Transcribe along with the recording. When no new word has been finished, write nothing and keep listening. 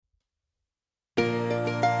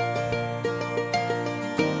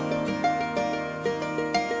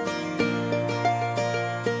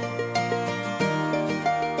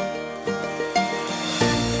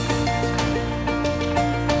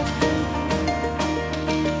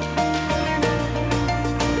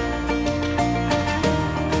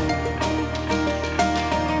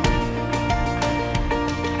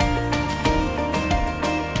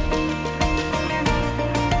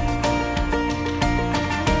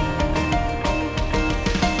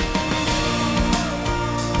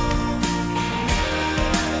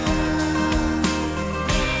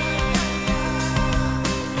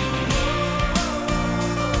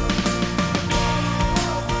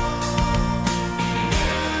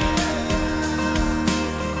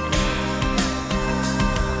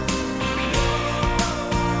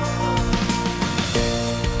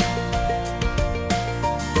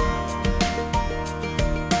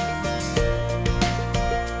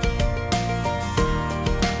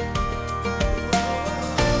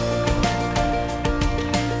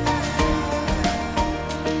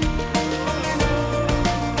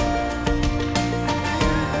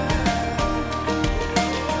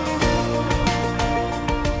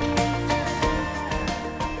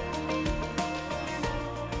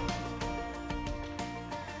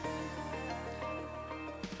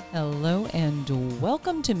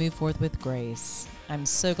Welcome to Move Forth with Grace. I'm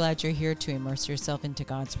so glad you're here to immerse yourself into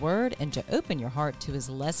God's Word and to open your heart to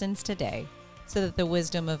His lessons today so that the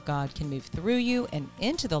wisdom of God can move through you and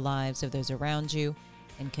into the lives of those around you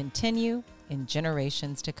and continue in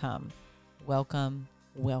generations to come. Welcome,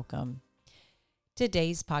 welcome.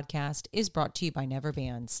 Today's podcast is brought to you by Never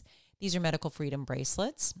Bands. These are medical freedom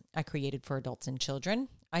bracelets I created for adults and children.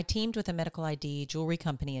 I teamed with a medical ID jewelry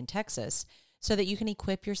company in Texas so that you can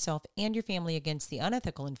equip yourself and your family against the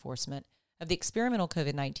unethical enforcement of the experimental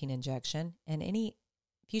COVID-19 injection and any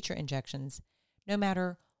future injections, no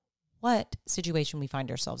matter what situation we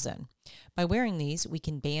find ourselves in. By wearing these, we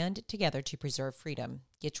can band together to preserve freedom.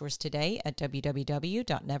 Get yours today at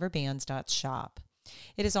www.neverbands.shop.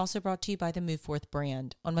 It is also brought to you by the Move Forth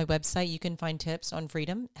brand. On my website, you can find tips on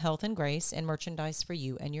freedom, health, and grace, and merchandise for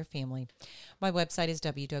you and your family. My website is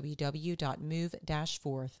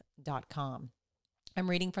www.move-forth.com. I'm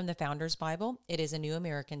reading from the Founders Bible. It is a New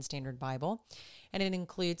American Standard Bible, and it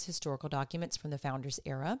includes historical documents from the Founders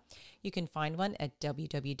era. You can find one at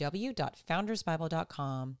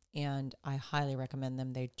www.foundersbible.com, and I highly recommend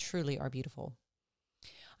them. They truly are beautiful.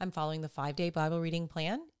 I'm following the 5-day Bible reading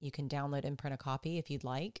plan. You can download and print a copy if you'd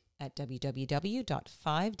like at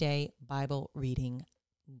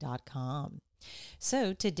www.5daybiblereading.com.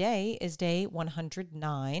 So today is day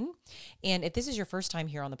 109, and if this is your first time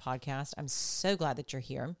here on the podcast, I'm so glad that you're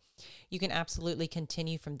here. You can absolutely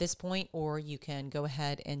continue from this point, or you can go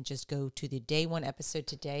ahead and just go to the day 1 episode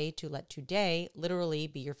today to let today literally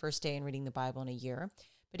be your first day in reading the Bible in a year.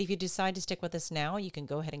 But if you decide to stick with us now, you can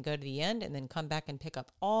go ahead and go to the end and then come back and pick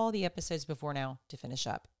up all the episodes before now to finish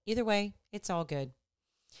up. Either way, it's all good.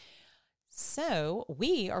 So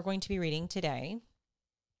we are going to be reading today.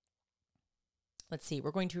 Let's see,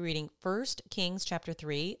 we're going to be reading 1 Kings chapter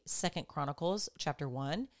 3, 2 Chronicles chapter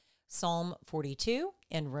 1, Psalm 42,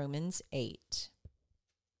 and Romans 8.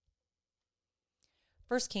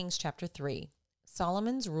 1 Kings chapter 3,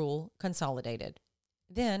 Solomon's rule consolidated.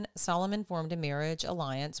 Then Solomon formed a marriage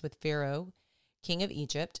alliance with Pharaoh, king of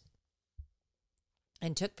Egypt,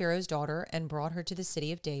 and took Pharaoh's daughter and brought her to the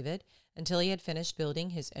city of David until he had finished building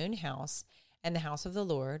his own house and the house of the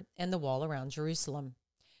Lord and the wall around Jerusalem.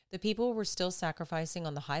 The people were still sacrificing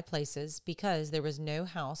on the high places because there was no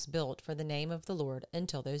house built for the name of the Lord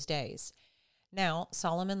until those days. Now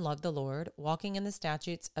Solomon loved the Lord, walking in the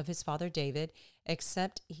statutes of his father David,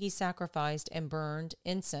 except he sacrificed and burned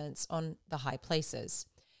incense on the high places.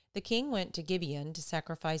 The king went to Gibeon to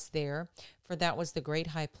sacrifice there, for that was the great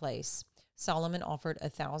high place. Solomon offered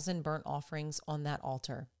 1,000 burnt offerings on that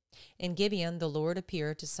altar. In Gibeon the Lord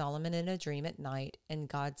appeared to Solomon in a dream at night, and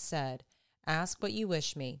God said, "Ask what you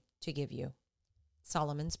wish me to give you."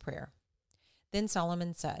 Solomon's prayer. Then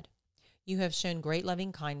Solomon said, "You have shown great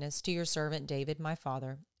loving kindness to your servant David my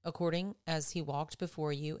father, according as he walked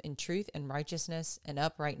before you in truth and righteousness and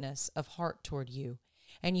uprightness of heart toward you.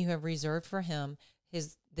 And you have reserved for him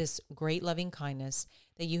this great loving kindness,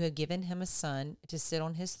 that you have given him a son to sit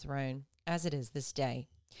on his throne, as it is this day.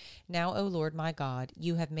 Now, O Lord my God,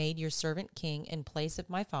 you have made your servant king in place of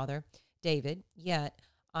my father David, yet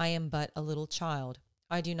I am but a little child.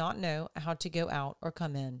 I do not know how to go out or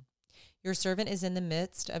come in. Your servant is in the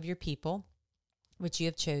midst of your people, which you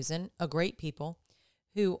have chosen, a great people,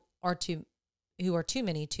 who are too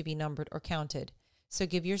many to be numbered or counted. So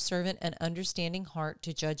give your servant an understanding heart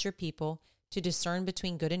to judge your people, to discern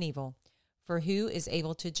between good and evil. For who is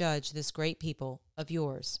able to judge this great people of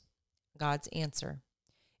yours?" God's answer.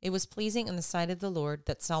 It was pleasing in the sight of the Lord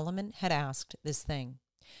that Solomon had asked this thing.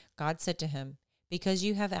 God said to him, "Because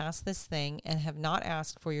you have asked this thing and have not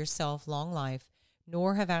asked for yourself long life,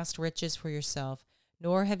 nor have asked riches for yourself,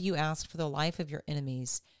 nor have you asked for the life of your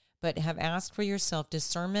enemies, but have asked for yourself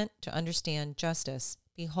discernment to understand justice.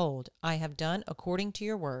 Behold, I have done according to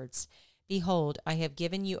your words. Behold, I have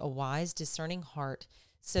given you a wise, discerning heart,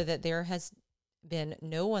 so that there has been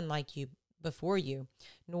no one like you before you,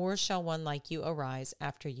 nor shall one like you arise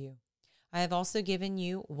after you. I have also given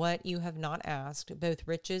you what you have not asked, both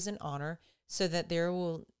riches and honor, so that there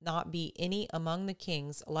will not be any among the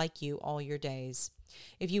kings like you all your days.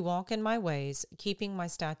 If you walk in my ways, keeping my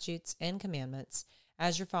statutes and commandments,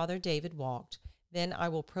 as your father David walked, then I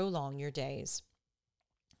will prolong your days."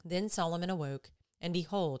 Then Solomon awoke, and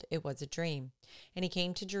behold, it was a dream. And he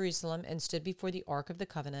came to Jerusalem and stood before the ark of the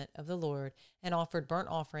covenant of the Lord, and offered burnt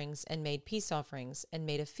offerings, and made peace offerings, and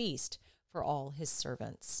made a feast for all his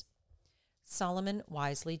servants. Solomon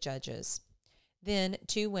wisely judges. Then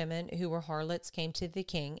 2 women who were harlots came to the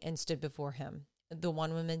king and stood before him. The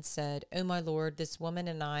one woman said, "O my lord, this woman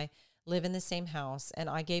and I live in the same house, and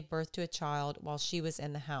I gave birth to a child while she was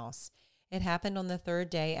in the house. It happened on the 3rd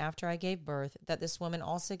day after I gave birth that this woman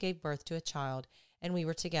also gave birth to a child, and we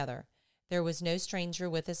were together. There was no stranger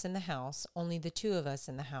with us in the house, only the 2 of us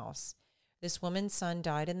in the house. This woman's son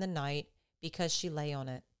died in the night because she lay on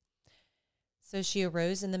it. So she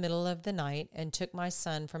arose in the middle of the night and took my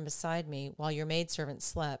son from beside me while your maidservant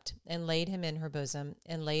slept, and laid him in her bosom,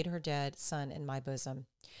 and laid her dead son in my bosom.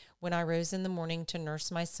 When I rose in the morning to nurse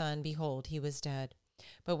my son, behold, he was dead.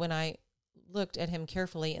 But when I looked at him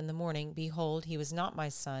carefully in the morning, behold, he was not my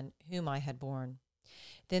son, whom I had borne.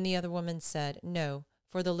 Then the other woman said, No,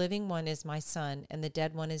 for the living one is my son, and the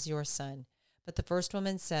dead one is your son. But the first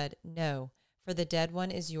woman said, No, for the dead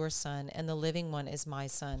one is your son, and the living one is my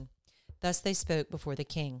son. Thus they spoke before the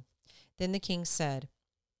king. Then the king said,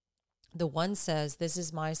 The one says, This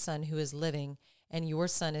is my son who is living, and your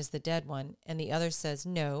son is the dead one. And the other says,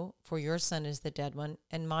 No, for your son is the dead one,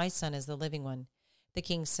 and my son is the living one. The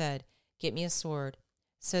king said, Get me a sword.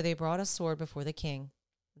 So they brought a sword before the king.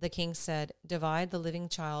 The king said, Divide the living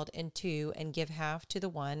child in 2, and give half to the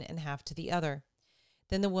one and half to the other.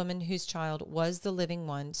 Then the woman whose child was the living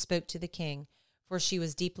one spoke to the king, for she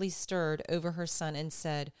was deeply stirred over her son, and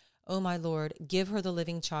said, O my lord, give her the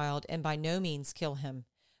living child, and by no means kill him.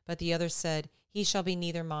 But the other said, He shall be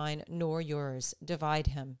neither mine nor yours. Divide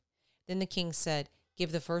him. Then the king said,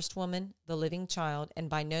 Give the first woman the living child, and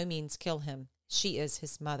by no means kill him. She is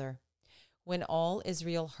his mother. When all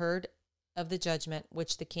Israel heard of the judgment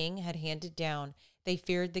which the king had handed down, they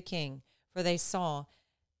feared the king, for they saw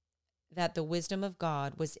that the wisdom of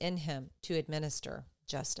God was in him to administer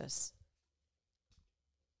justice.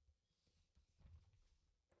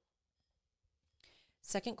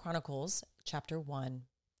 Second Chronicles chapter 1.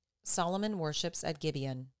 Solomon worships at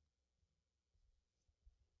Gibeon.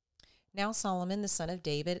 Now Solomon the son of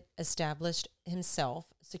David established himself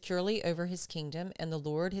securely over his kingdom, and the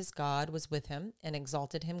Lord his God was with him and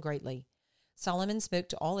exalted him greatly. Solomon spoke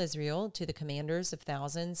to all Israel, to the commanders of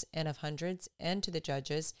thousands and of hundreds, and to the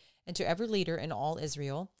judges, and to every leader in all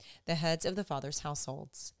Israel, the heads of the fathers'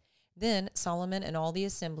 households. Then Solomon and all the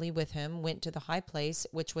assembly with him went to the high place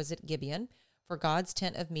which was at Gibeon, for God's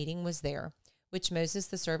tent of meeting was there, which Moses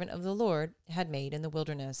the servant of the Lord had made in the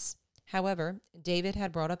wilderness. However, David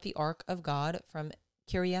had brought up the ark of God from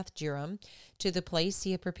Kiriath-jearim to the place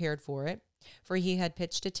he had prepared for it, for he had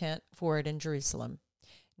pitched a tent for it in Jerusalem.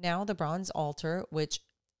 Now the bronze altar which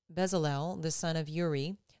Bezalel the son of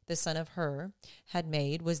Uri, the son of Hur, had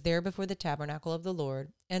made was there before the tabernacle of the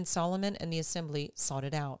Lord, and Solomon and the assembly sought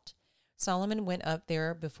it out. Solomon went up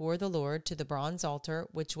there before the Lord to the bronze altar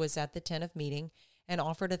which was at the tent of meeting, and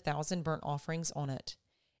offered 1,000 burnt offerings on it.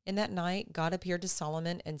 In that night God appeared to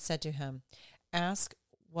Solomon and said to him, Ask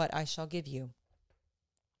what I shall give you.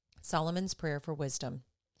 Solomon's prayer for wisdom.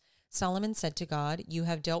 Solomon said to God, You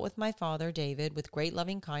have dealt with my father David with great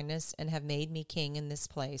loving kindness, and have made me king in this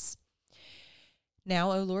place.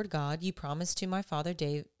 Now, O Lord God, you promised to my father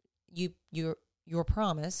David, your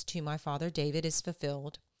promise to my father David is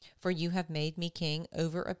fulfilled, for you have made me king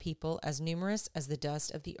over a people as numerous as the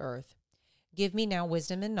dust of the earth. Give me now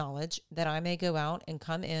wisdom and knowledge, that I may go out and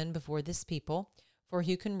come in before this people, for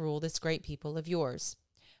who can rule this great people of yours?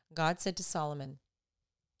 God said to Solomon,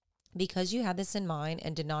 Because you had this in mind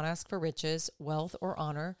and did not ask for riches, wealth, or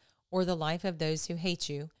honor, or the life of those who hate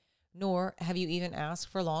you, nor have you even asked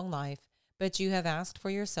for long life, but you have asked for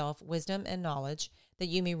yourself wisdom and knowledge, that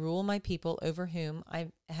you may rule my people over whom I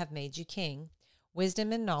have made you king.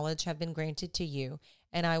 Wisdom and knowledge have been granted to you,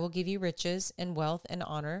 and I will give you riches and wealth and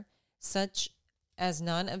honor, such as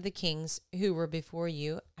none of the kings who were before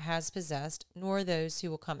you has possessed, nor those who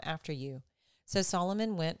will come after you. So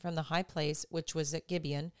Solomon went from the high place which was at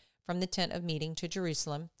Gibeon, from the tent of meeting to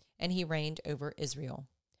Jerusalem, and he reigned over Israel.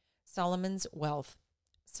 Solomon's wealth.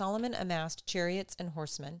 Solomon amassed chariots and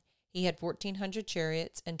horsemen. He had 1,400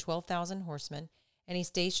 chariots and 12,000 horsemen, and he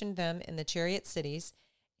stationed them in the chariot cities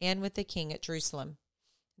and with the king at Jerusalem.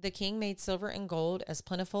 The king made silver and gold as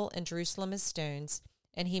plentiful in Jerusalem as stones,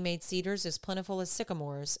 and he made cedars as plentiful as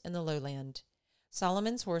sycamores in the lowland.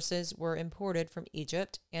 Solomon's horses were imported from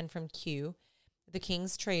Egypt and from Kue. The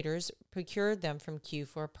king's traders procured them from Kue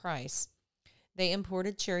for a price. They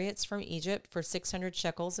imported chariots from Egypt for 600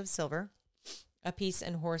 shekels of silver apiece,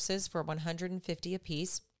 and horses for 150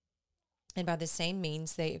 apiece, and by the same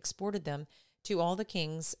means they exported them to all the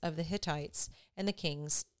kings of the Hittites and the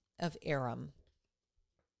kings of Aram.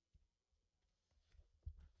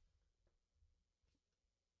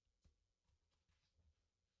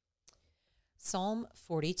 Psalm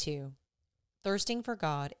 42. Thirsting for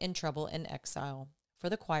God in trouble and exile. For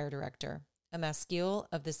the choir director, a maskil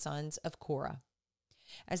of the sons of Korah.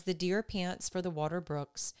 As the deer pants for the water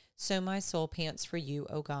brooks, so my soul pants for you,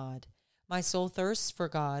 O God. My soul thirsts for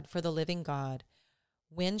God, for the living God.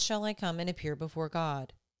 When shall I come and appear before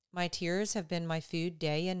God? My tears have been my food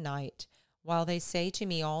day and night, while they say to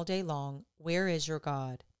me all day long, where is your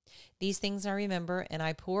God? These things I remember, and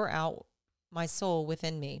I pour out my soul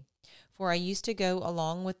within me. For I used to go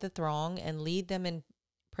along with the throng and lead them in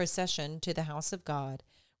procession to the house of God,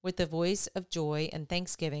 with the voice of joy and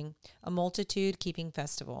thanksgiving, a multitude keeping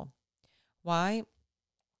festival. Why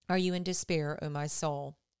are you in despair, O my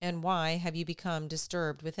soul? And why have you become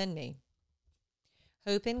disturbed within me?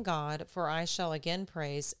 Hope in God, for I shall again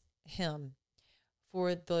praise him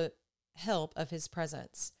for the help of his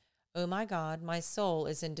presence. O my God, my soul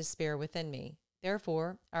is in despair within me.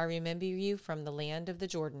 Therefore I remember you from the land of the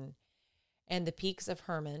Jordan, and the peaks of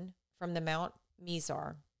Hermon, from the Mount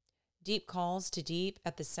Mizar. Deep calls to deep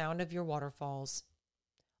at the sound of your waterfalls.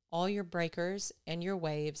 All your breakers and your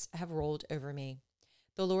waves have rolled over me.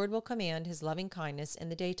 The Lord will command his loving kindness in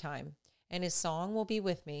the daytime, and his song will be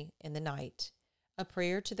with me in the night, a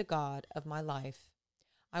prayer to the God of my life.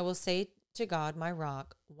 I will say to God, my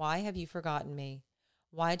rock, why have you forgotten me?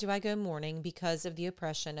 Why do I go mourning because of the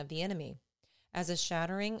oppression of the enemy? As a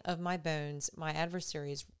shattering of my bones, my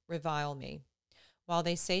adversaries revile me, while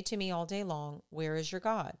they say to me all day long, where is your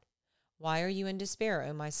God? Why are you in despair,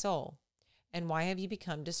 O my soul? And why have you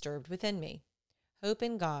become disturbed within me? Hope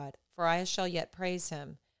in God, for I shall yet praise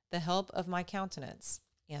him, the help of my countenance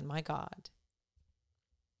and my God.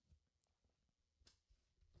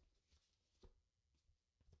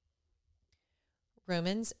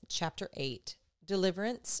 Romans chapter 8,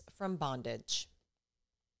 deliverance from bondage.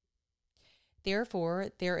 Therefore,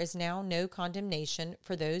 there is now no condemnation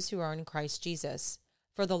for those who are in Christ Jesus.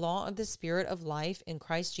 For the law of the Spirit of life in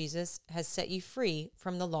Christ Jesus has set you free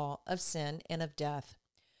from the law of sin and of death.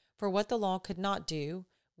 For what the law could not do,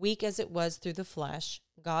 weak as it was through the flesh,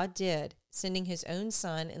 God did, sending his own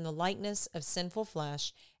Son in the likeness of sinful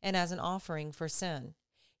flesh and as an offering for sin.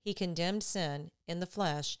 He condemned sin in the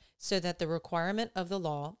flesh so that the requirement of the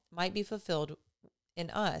law might be fulfilled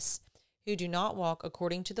in us, who do not walk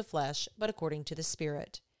according to the flesh, but according to the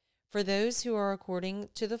Spirit. For those who are according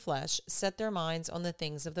to the flesh set their minds on the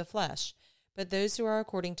things of the flesh, but those who are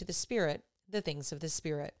according to the Spirit, the things of the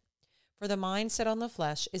Spirit. For the mind set on the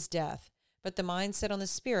flesh is death, but the mind set on the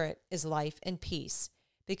Spirit is life and peace.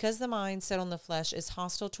 Because the mind set on the flesh is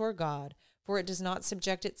hostile toward God, for it does not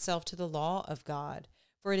subject itself to the law of God,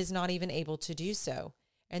 for it is not even able to do so.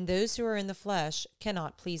 And those who are in the flesh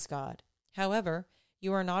cannot please God. However,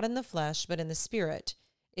 you are not in the flesh, but in the Spirit,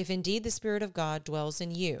 if indeed the Spirit of God dwells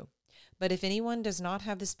in you. But if anyone does not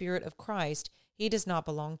have the Spirit of Christ, he does not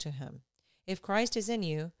belong to him. If Christ is in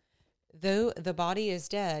you, though the body is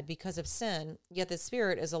dead because of sin, yet the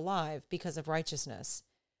Spirit is alive because of righteousness.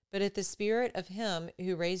 But if the Spirit of him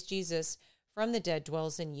who raised Jesus from the dead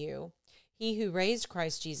dwells in you, he who raised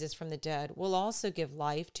Christ Jesus from the dead will also give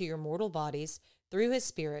life to your mortal bodies through his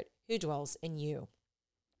Spirit who dwells in you.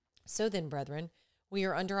 So then, brethren, we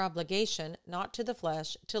are under obligation, not to the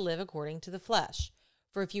flesh, to live according to the flesh.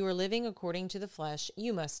 For if you are living according to the flesh,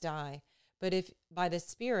 you must die. But if by the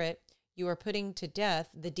Spirit you are putting to death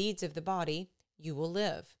the deeds of the body, you will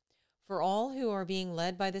live. For all who are being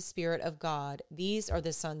led by the Spirit of God, these are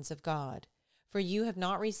the sons of God. For you have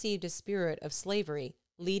not received a spirit of slavery,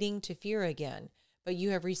 leading to fear again, but you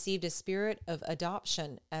have received a spirit of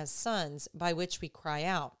adoption as sons, by which we cry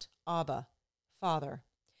out, Abba, Father.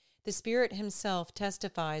 The Spirit himself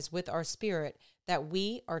testifies with our spirit that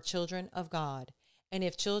we are children of God. And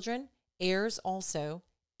if children, heirs also,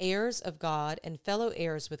 heirs of God and fellow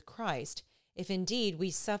heirs with Christ, if indeed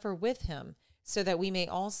we suffer with him, so that we may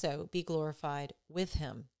also be glorified with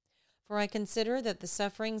him. For I consider that the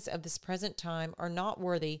sufferings of this present time are not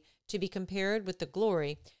worthy to be compared with the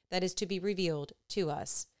glory that is to be revealed to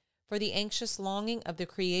us. For the anxious longing of the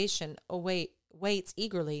creation waits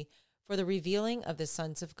eagerly for the revealing of the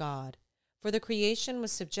sons of God. For the creation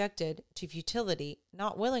was subjected to futility,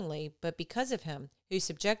 not willingly, but because of him who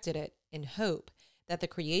subjected it, in hope that the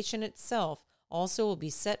creation itself also will be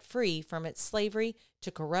set free from its slavery to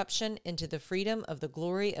corruption into the freedom of the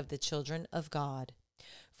glory of the children of God.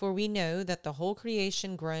 For we know that the whole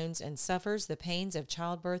creation groans and suffers the pains of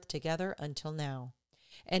childbirth together until now.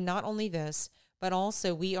 And not only this, but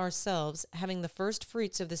also we ourselves, having the first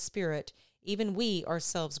fruits of the Spirit, even we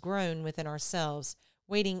ourselves groan within ourselves,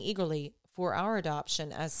 waiting eagerly for our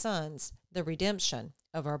adoption as sons, the redemption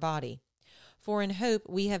of our body. For in hope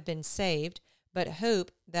we have been saved, but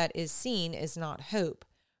hope that is seen is not hope.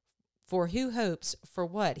 For who hopes for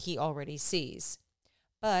what he already sees?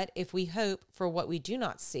 But if we hope for what we do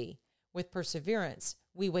not see, with perseverance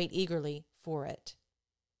we wait eagerly for it.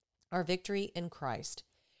 Our victory in Christ.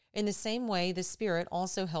 In the same way, the Spirit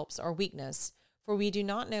also helps our weakness, for we do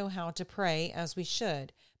not know how to pray as we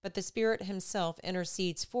should, but the Spirit himself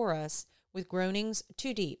intercedes for us with groanings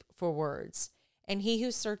too deep for words. And he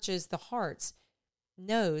who searches the hearts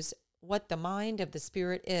knows what the mind of the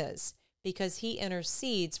Spirit is, because he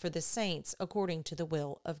intercedes for the saints according to the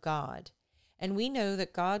will of God. And we know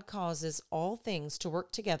that God causes all things to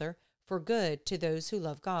work together for good to those who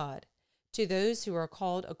love God, to those who are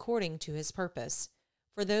called according to his purpose.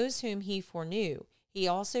 For those whom he foreknew, he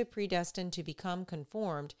also predestined to become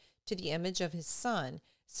conformed to the image of his Son,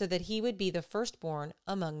 so that he would be the firstborn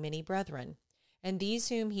among many brethren. And these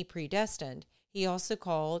whom he predestined, he also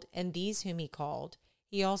called, and these whom he called,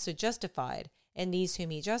 he also justified, and these whom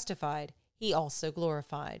he justified, he also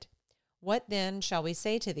glorified. What then shall we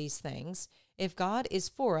say to these things? If God is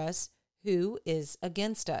for us, who is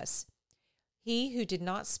against us? He who did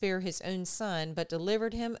not spare his own Son, but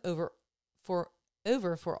delivered him over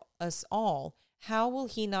for us all, how will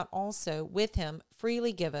he not also with him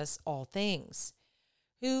freely give us all things?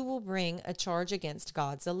 Who will bring a charge against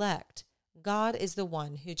God's elect? God is the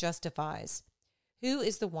one who justifies. Who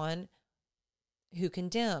is the one who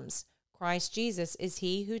condemns? Christ Jesus is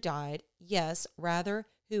he who died, yes, rather,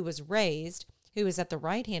 who was raised, who is at the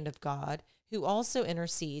right hand of God, who also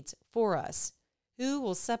intercedes for us. Who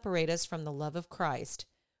will separate us from the love of Christ?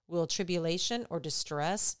 Will tribulation or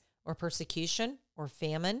distress or persecution or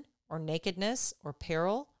famine or nakedness or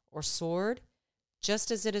peril or sword?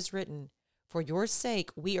 Just as it is written, for your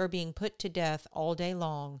sake we are being put to death all day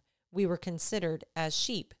long. We were considered as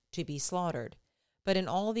sheep to be slaughtered. But in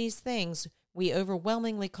all these things we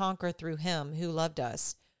overwhelmingly conquer through him who loved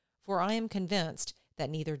us. For I am convinced that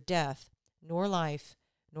neither death, nor life,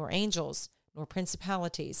 nor angels, nor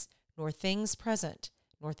principalities, nor things present,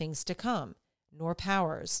 nor things to come, nor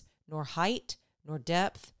powers, nor height, nor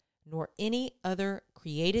depth, nor any other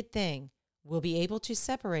created thing will be able to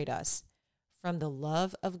separate us from the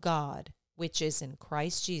love of God, which is in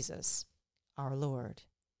Christ Jesus, our Lord.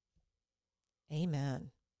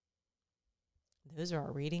 Amen. Those are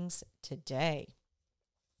our readings today.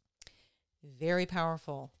 Very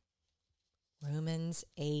powerful. Romans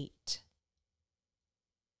 8.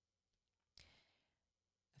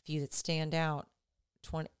 A few that stand out.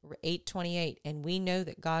 8:28. And we know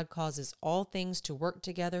that God causes all things to work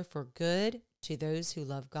together for good to those who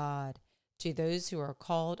love God, to those who are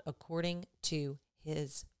called according to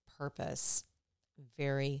his purpose.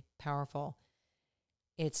 Very powerful.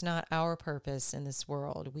 It's not our purpose in this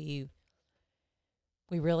world. We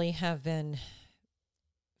really have been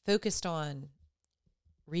focused on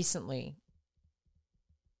recently.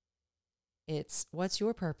 It's, what's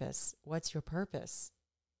your purpose? What's your purpose?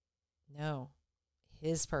 No,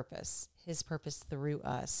 his purpose through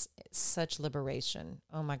us. It's such liberation.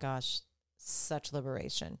 Oh my gosh, such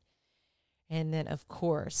liberation. And then, of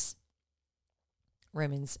course,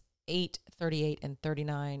 Romans 8:38 and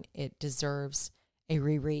 39, it deserves a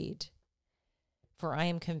reread. For I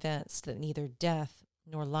am convinced that neither death,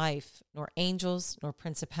 nor life, nor angels, nor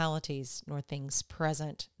principalities, nor things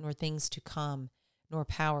present, nor things to come, nor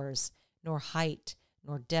powers, nor height,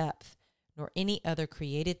 nor depth, nor any other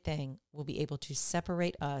created thing will be able to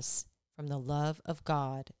separate us from the love of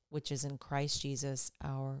God, which is in Christ Jesus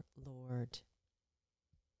our Lord.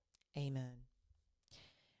 Amen.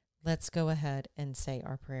 Let's go ahead and say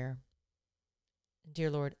our prayer. Dear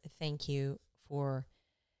Lord, thank you for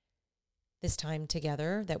this time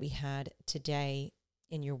together that we had today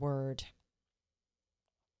in your word.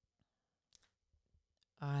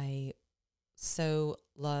 I so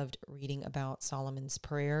loved reading about Solomon's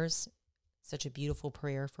prayers, such a beautiful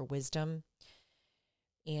prayer for wisdom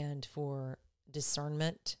and for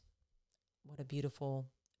discernment. What a beautiful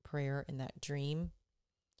prayer in that dream.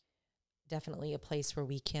 Definitely a place where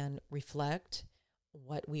we can reflect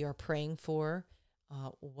what we are praying for,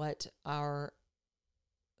 what our,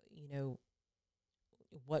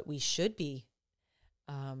 what we should be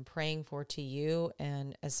praying for to you,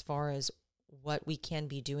 and as far as what we can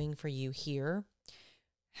be doing for you here,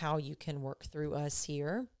 how you can work through us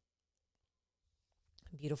here.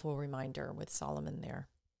 Beautiful reminder with Solomon there.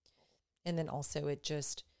 And then also it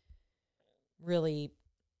just really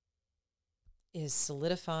is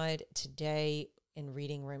solidified today in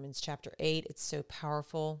reading Romans chapter 8. It's so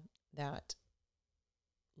powerful that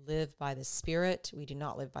live by the Spirit. We do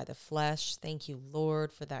not live by the flesh. Thank you,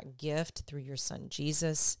 Lord, for that gift through your Son,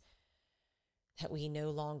 Jesus, that we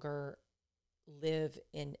no longer live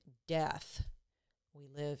in death. We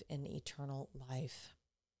live in eternal life.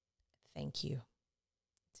 Thank you.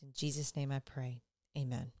 It's in Jesus' name I pray.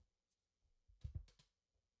 Amen.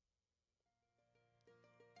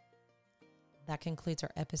 that concludes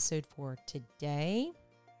our episode for today.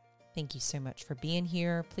 Thank you so much for being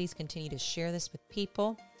here. Please continue to share this with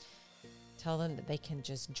people. Tell them that they can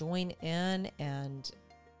just join in and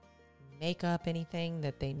make up anything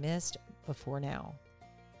that they missed before now.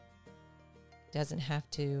 Doesn't have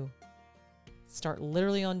to start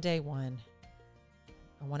literally on day one.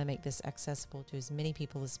 I want to make this accessible to as many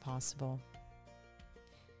people as possible.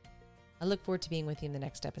 I look forward to being with you in the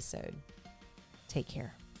next episode. Take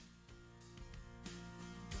care.